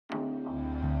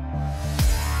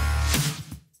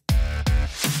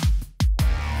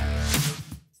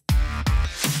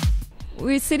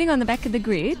we're sitting on the back of the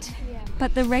grid,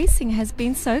 but the racing has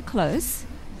been so close.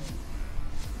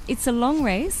 It's a long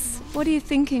race. What are you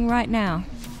thinking right now?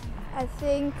 I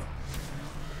think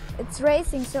it's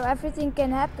racing, so everything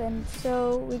can happen.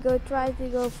 So we try to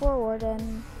go forward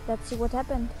and let's see what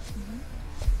happened.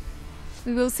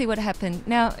 We will see what happened.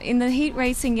 Now, in the heat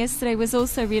racing yesterday was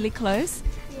also really close.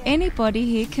 Anybody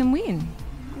here can win.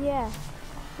 Yeah,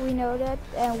 we know that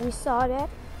and we saw that.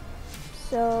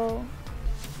 So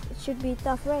it should be a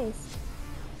tough race.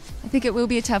 I think it will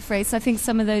be a tough race. I think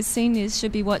some of those seniors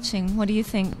should be watching. What do you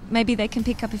think? Maybe they can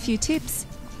pick up a few tips.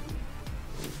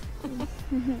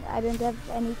 I don't have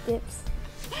any tips.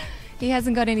 He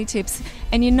hasn't got any tips.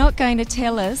 And you're not going to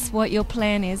tell us what your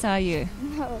plan is, are you?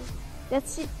 No,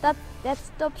 that's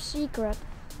top secret.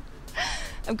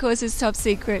 Of course, it's top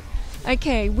secret.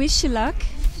 Okay, wish you luck.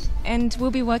 And we'll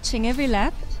be watching every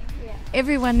lap. Yeah.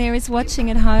 Everyone there is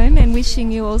watching at home and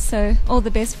wishing you also all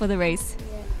the best for the race.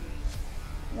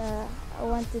 I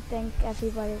want to thank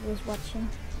everybody who's watching.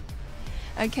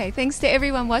 Okay, thanks to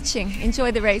everyone watching.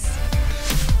 Enjoy the race.